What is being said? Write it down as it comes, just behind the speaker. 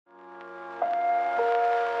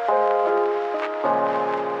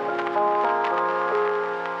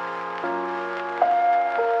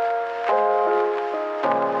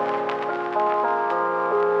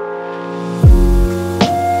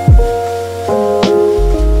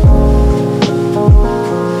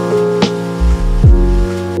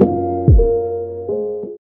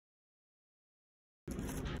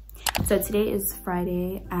So today is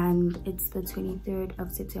Friday and it's the 23rd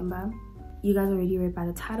of September. You guys already read by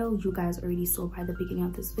the title, you guys already saw by the beginning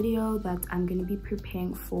of this video that I'm gonna be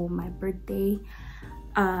preparing for my birthday.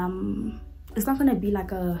 It's not gonna be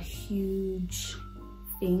like a huge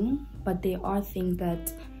thing, but there are things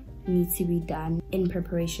that need to be done in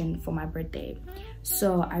preparation for my birthday.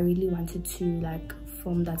 So I really wanted to like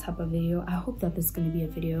film that type of video. I hope that this is gonna be a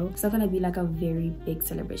video. It's not gonna be like a very big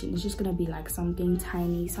celebration. It's just gonna be like something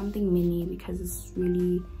tiny, something mini, because it's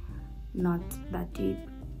really not that deep,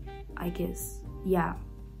 I guess. Yeah,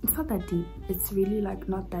 it's not that deep. It's really like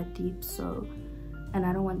not that deep. So, and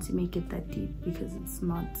I don't want to make it that deep because it's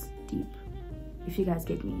not deep, if you guys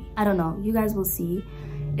get me. I don't know, you guys will see.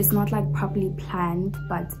 It's not like properly planned,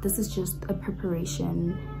 but this is just a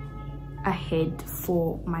preparation ahead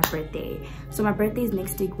for my birthday. So my birthday is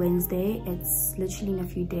next week Wednesday. It's literally in a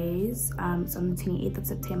few days. It's on the 28th of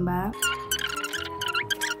September.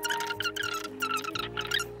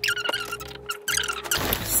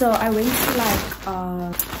 So I went to like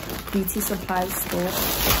a beauty supply store.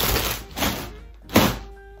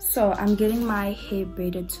 So I'm getting my hair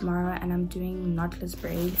braided tomorrow and I'm doing knotless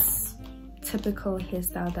braids. Typical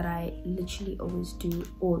hairstyle that I literally always do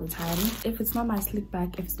all the time. If it's not my slick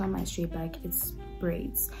back, if it's not my straight back, it's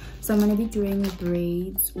braids. So I'm gonna be doing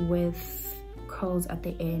braids with curls at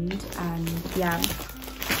the end, and yeah.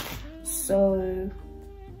 So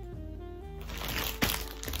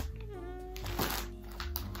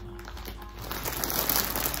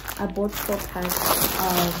I bought 4 packs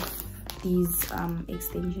of these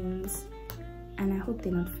extensions, and I hope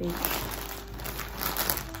they're not fake.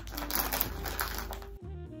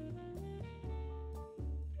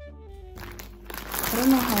 I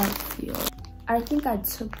don't know how I feel. I think I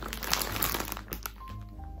took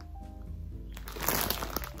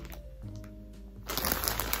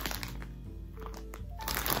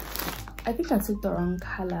the wrong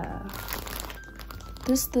color.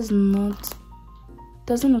 This doesn't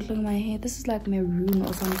look like my hair. This is like maroon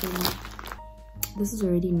or something. This is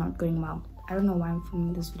already not going well. I don't know why I'm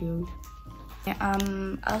filming this video. Yeah,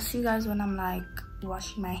 I'll see you guys when I'm like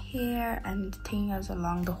washing my hair and taking you guys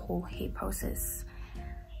along the whole hair process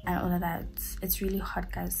and all of that. It's really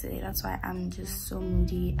hot, guys, today. That's why I'm just so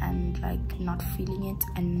moody and like not feeling it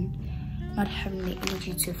and not having the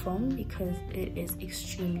energy to film, because it is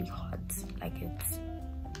extremely hot. Like, it's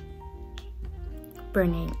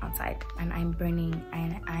burning outside and I'm burning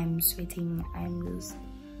and I'm sweating.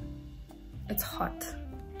 It's hot.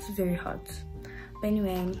 It's very hot. But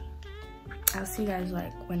anyway, I'll see you guys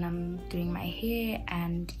like when I'm doing my hair,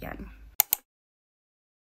 and yeah.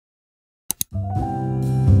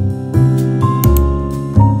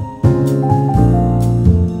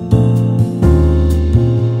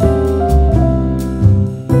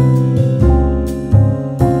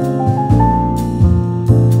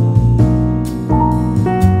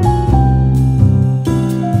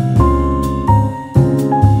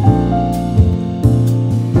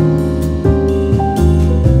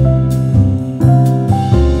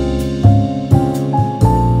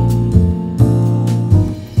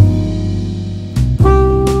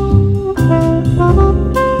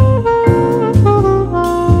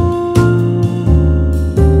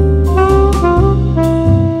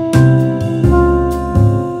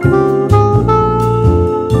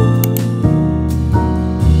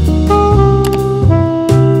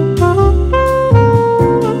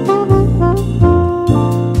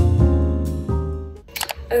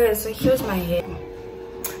 So here's my hair.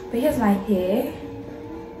 But here's my hair.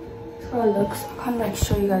 That's how it looks. I can't like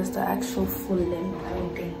show you guys the actual full length, I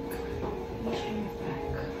don't think. Let me show you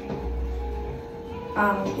back.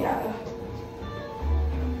 Yeah.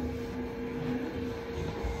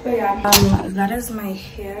 But yeah, that is my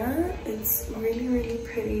hair. It's really, really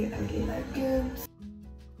pretty. I really like it.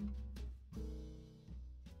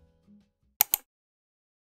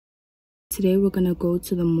 Today we're gonna go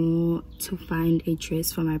to the mall to find a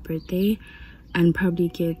dress for my birthday and probably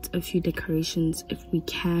get a few decorations if we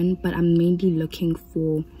can, but I'm mainly looking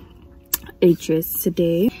for a dress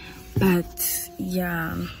today. But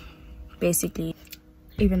yeah, basically,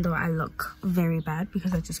 even though I look very bad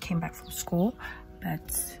because I just came back from school,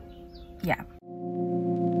 but yeah.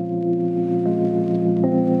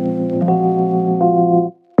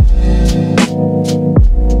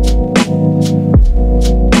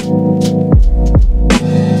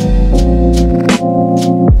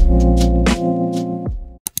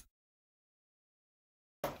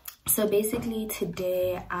 So basically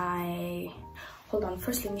today hold on,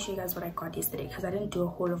 first let me show you guys what I got yesterday, because I didn't do a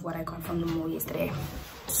haul of what I got from the mall yesterday.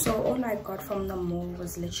 So all I got from the mall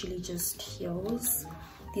was literally just heels.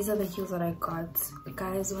 these are the heels that I got.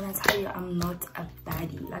 Guys, when I tell you I'm not a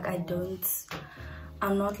baddie, like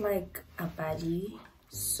I'm not like a baddie.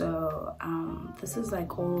 So this is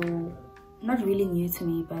like all not really new to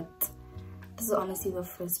me, but this is honestly the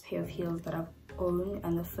first pair of heels that I've owned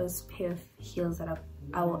and the first pair of heels that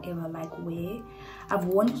I will ever like wear. I've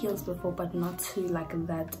worn heels before, but not to like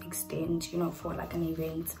that extent, you know, for like an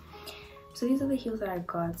event. So these are the heels that I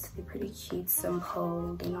got. They're pretty cute,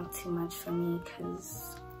 simple. They're not too much for me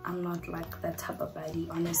because I'm not like that type of baddie,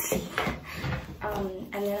 honestly.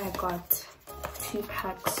 And then I got 2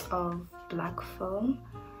 packs of black film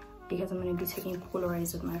because I'm going to be taking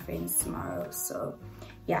Polaroids with my friends tomorrow. So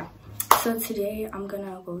yeah, so today I'm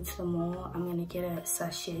gonna go to the mall. I'm gonna get a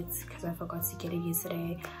sachet because I forgot to get it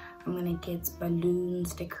yesterday. I'm gonna get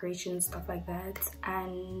balloons, decorations, stuff like that.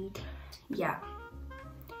 And yeah,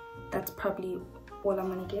 that's probably all I'm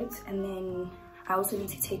gonna get. And then I also need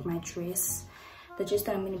to take my dress, the dress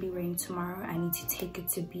that I'm gonna be wearing tomorrow. I need to take it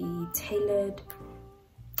to be tailored.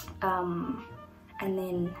 And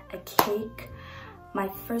then a cake.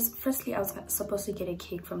 Firstly, I was supposed to get a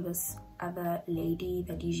cake from this other lady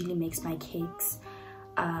that usually makes my cakes.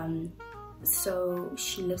 So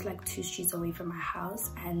she lives like 2 streets away from my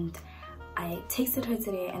house, and I texted her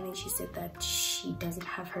today, and then she said that she doesn't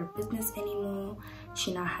have her business anymore.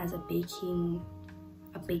 She now has a baking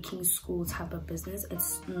school type of business.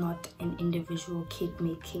 It's not an individual cake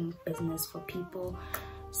making business for people.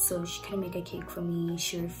 So she couldn't make a cake for me.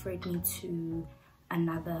 She referred me to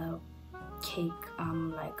another cake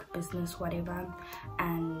like business, whatever,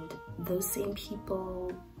 and those same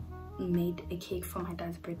people made a cake for my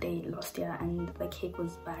dad's birthday last year, and the cake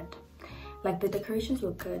was bad. Like the decorations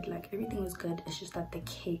were good, like everything was good, it's just that the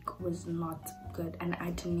cake was not good and I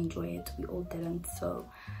didn't enjoy it. We all didn't. So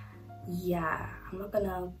yeah, I'm not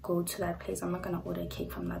gonna go to that place. I'm not gonna order a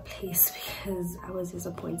cake from that place because I was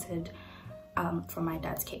disappointed from my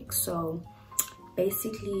dad's cake. So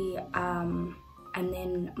basically and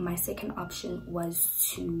then my second option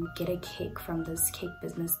was to get a cake from this cake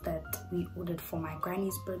business that we ordered for my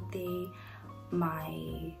granny's birthday,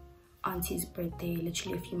 my auntie's birthday,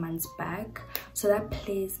 literally a few months back. So that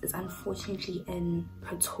place is unfortunately in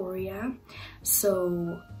Pretoria,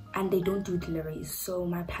 so, and they don't do deliveries. So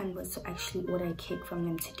my plan was to actually order a cake from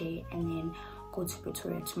them today and then go to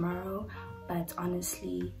Pretoria tomorrow. But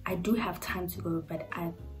honestly, I do have time to go, but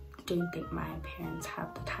I don't think my parents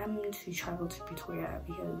have the time to travel to Pretoria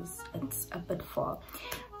because it's a bit far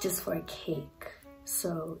just for a cake.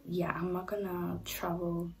 So yeah, I'm not gonna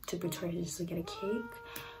travel to Pretoria just to get a cake.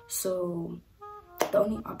 So the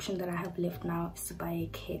only option that I have left now is to buy a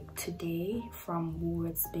cake today from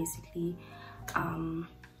Woolworths, basically,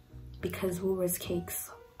 because Woolworths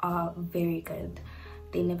cakes are very good.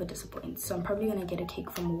 They never disappoint. So I'm probably gonna get a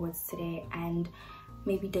cake from Woolworths today and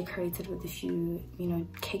maybe decorate it with a few, you know,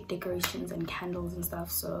 cake decorations and candles and stuff.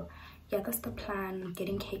 So yeah, that's the plan. I'm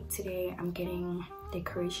getting cake today. I'm getting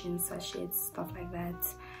decorations, sachets, stuff like that.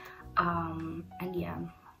 And yeah,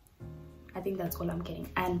 I think that's all I'm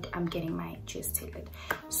getting. And I'm getting my dress tailored.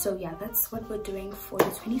 So yeah, that's what we're doing for the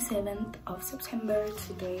 27th of September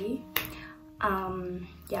today.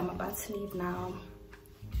 Yeah, I'm about to leave now.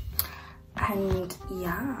 And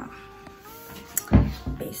yeah,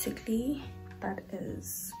 basically that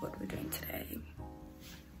is what we're doing today.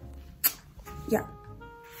 Yeah,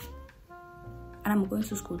 and I'm going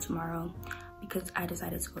to school tomorrow because I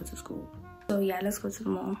decided to go to school. So yeah, let's go to the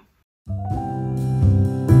mall.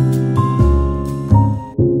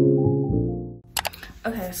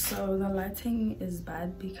 Okay, so the lighting is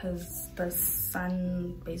bad because the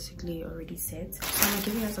sun basically already set. So I'm gonna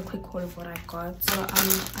give you guys a quick haul of what I got. So I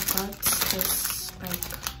got this like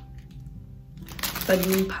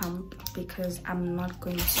balloon pump because I'm not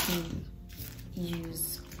going to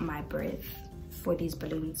use my breath for these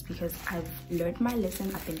balloons because I've learned my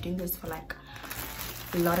lesson. I've been doing this for like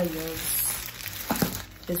a lot of years,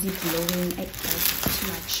 busy blowing it like too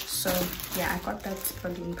much. So yeah, I got that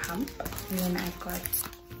balloon pump, and then I got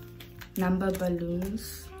number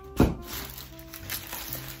balloons.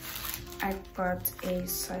 I got a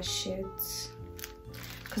sachet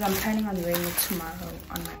because I'm planning on wearing it tomorrow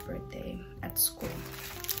on my birthday at school.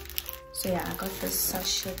 So yeah, I got this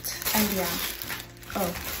sachet, and yeah,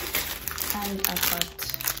 oh, and I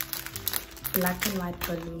got black and white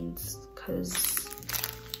balloons because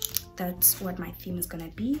that's what my theme is gonna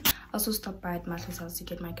be. I also stopped by at Masetla's house to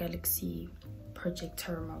get my Galaxy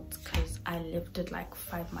projector remote because I left it like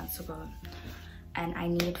 5 months ago and I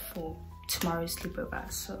need it for tomorrow's sleepover.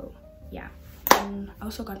 So yeah, and I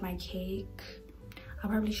also got my cake. I'll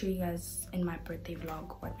probably show you guys in my birthday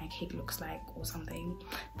vlog what my cake looks like or something.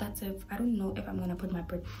 That's if I don't know if I'm gonna put my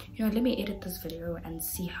birth, you know, let me edit this video and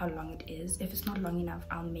see how long it is. If it's not long enough,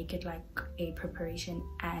 I'll make it like a preparation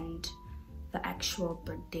and the actual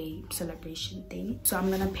birthday celebration thing. So I'm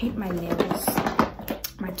gonna paint my nails,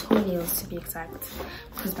 my toenails to be exact,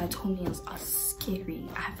 because my toenails are scary.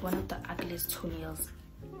 I have one of the ugliest toenails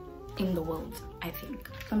in the world, I think.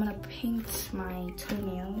 So I'm gonna paint my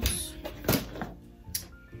toenails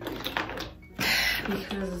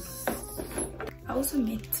because I also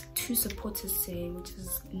met 2 supporters today, which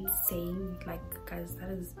is insane. Like, guys, that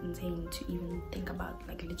is insane to even think about.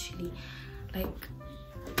 Like, literally, like,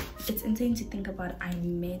 it's insane to think about. I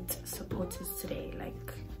met supporters today.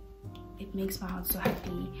 Like, it makes my heart so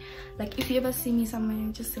happy. Like, if you ever see me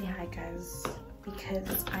somewhere, just say hi, guys,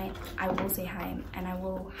 because I will say hi and I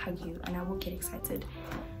will hug you and I will get excited.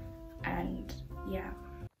 And yeah.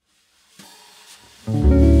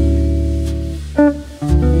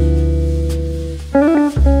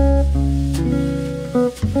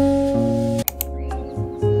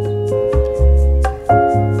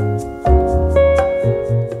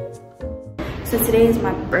 So today is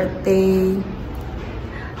my birthday.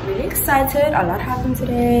 Really excited. A lot happened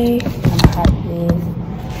today. I'm happy.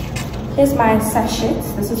 Here's my sachet.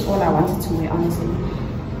 This is all I wanted to wear, honestly,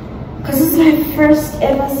 because this is my first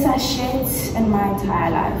ever sachet in my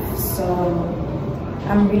entire life. So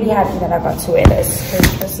I'm really happy that I got to wear this,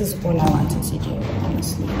 because this is all I wanted to do,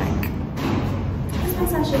 honestly. Like, here's my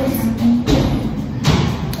sachet.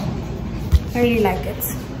 I really like it.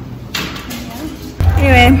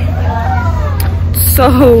 Anyway, so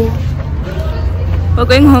we're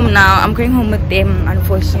going home now. I'm going home with them,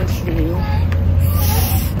 unfortunately.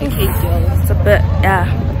 Okay, it's a bit, yeah.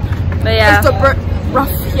 But yeah. It's a bit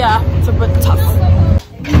rough, yeah. It's a bit tough.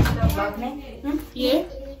 Yeah.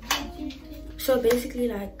 So basically,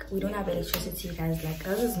 like, we don't have electricity, guys. Like,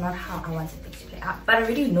 this is not how I wanted it to play out. But I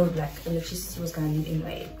already know, like, electricity was gonna leave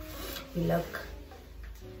anyway. We look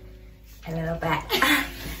a little bad.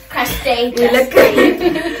 Crusty. We look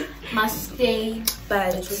musty.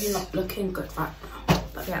 but It's really not looking good right now.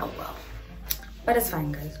 But yeah, well. But it's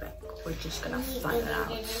fine, guys. Like, we're just gonna find it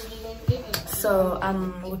out. So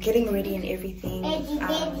we're getting ready and everything.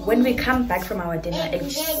 When we come back from our dinner,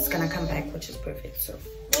 it's gonna come back, which is perfect. So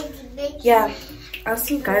yeah, I'll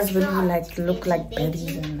see you guys when we like look like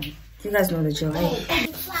baddies, and like, you guys know the drill, right?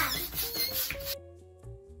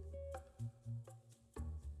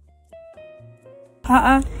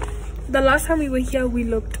 The last time we were here, we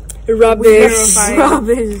looked Rubbish.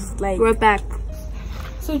 Like, we're back.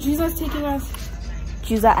 So Jesus taking us.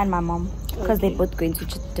 Juza and my mom, because they're both going to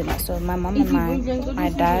dinner. So my mom and my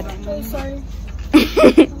dad. Oh, sorry.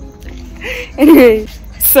 Anyway,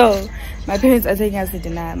 so my parents are taking us to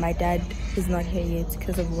dinner. My dad is not here yet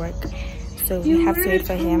because of work, so we have to wait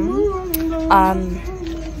for him.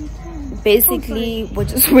 Basically, we're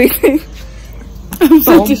just waiting. I'm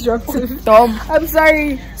so disruptive. Dumb. I'm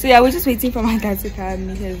sorry. So yeah, we're just waiting for my dad to come,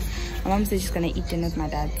 because my mom said she's gonna eat dinner with my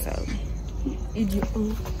dad. So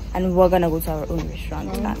and we're gonna go to our own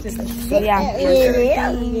restaurant. So yeah.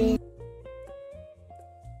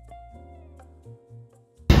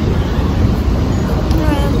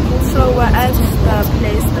 So we're at the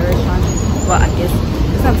place, the restaurant. Well, I guess we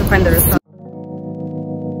just have to find the restaurant.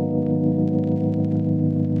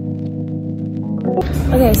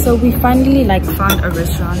 Okay, so we finally like found a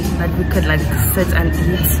restaurant that we could like sit and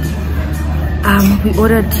eat. We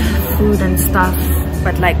ordered food and stuff,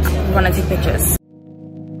 but like we wanna take pictures.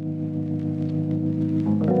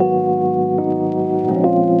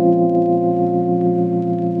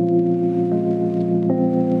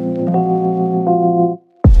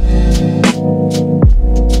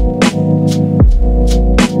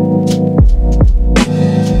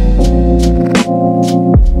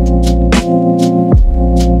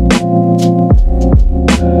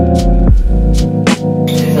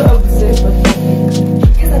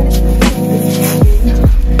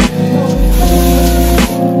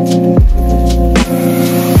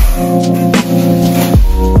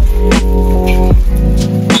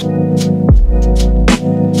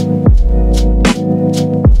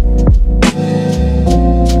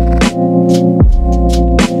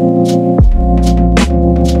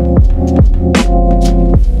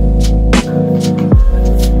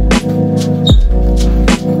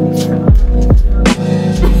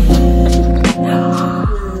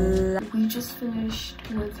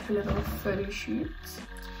 photo shoot.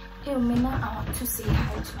 Hey, Mina, I want to say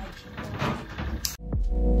hi to my people.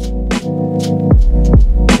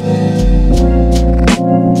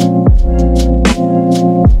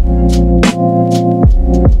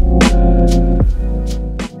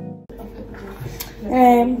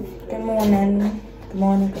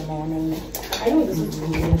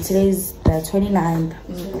 29th,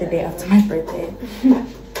 the day after my birthday.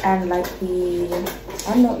 And like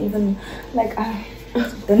I don't even like I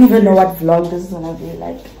don't even know what vlog this is gonna be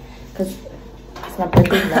like, because it's my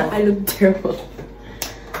birthday vlog. I look terrible,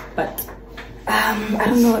 but I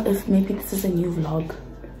don't know if maybe this is a new vlog.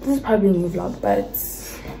 This is probably a new vlog, but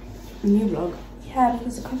a new vlog. Yeah,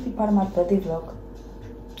 because it can't be part of my birthday vlog.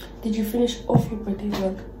 Did you finish off your birthday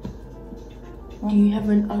vlog? Do you have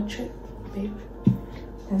an outro, babe?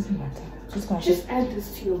 Doesn't matter. Just add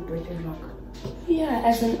this to your birthday vlog. Yeah,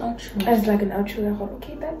 as an outro. As like an outro, like,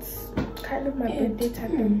 okay, that's kind of my birthday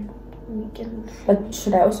type of weekend. But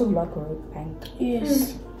should I also vlog or bank?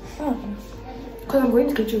 Yes. Oh. Because I'm going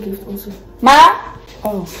to get you a gift also. Ma!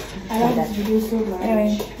 Oh, I like this video so much.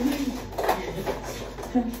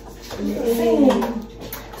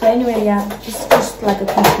 So anyway, yeah, this is just like a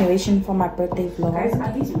continuation for my birthday vlog. Guys,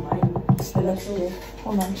 are these mine?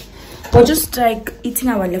 Hold on. We're just like eating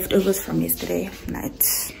our leftovers from yesterday night.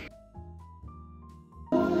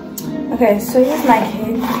 Okay, so here's my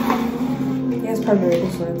cake. You guys probably already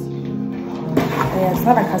saw it. Yeah, it's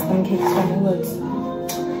not a custom cake, it's from Woolworths.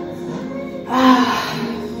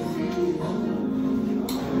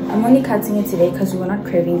 I'm only cutting it today because we were not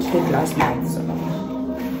craving cake last night, so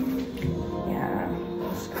yeah,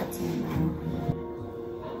 just cutting it now.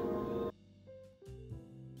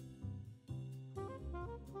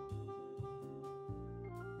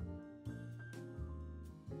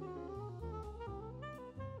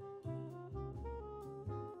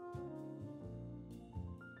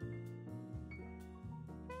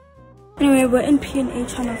 Anyway, we're in P&A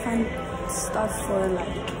trying to find stuff for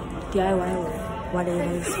like DIY or whatever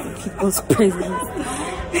is for people's presents.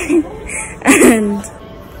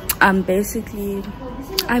 And basically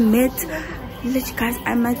I met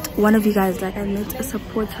one of you guys. Like, I met a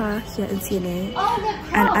supporter here in CNA,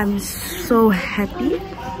 and I'm so happy.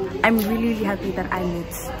 I'm really happy that I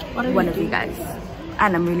met one of you guys,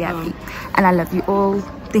 and I'm really happy, and I love you all.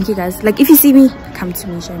 Thank you guys. Like, if you see me, come to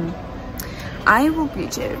me, show me. I will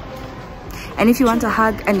greet you. And if you want a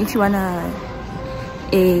hug, and if you want a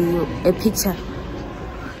picture,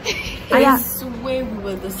 I swear we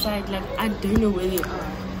were the side, like, I don't know where they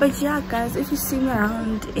are. But yeah, guys, if you see me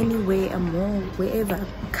around anywhere, a mall, wherever,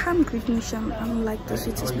 come greet me, Sham. I'm like the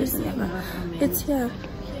sweetest person ever. It's here.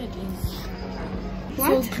 Yeah, it is.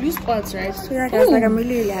 What? So blue spots, right? So yeah, guys, like, I'm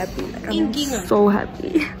really happy. Like, I'm so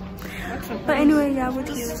happy. But anyway, yeah, we're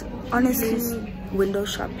just honestly window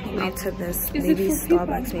shopping after this. Maybe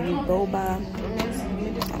Starbucks, maybe boba.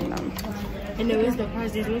 I don't know. And where's the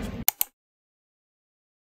price?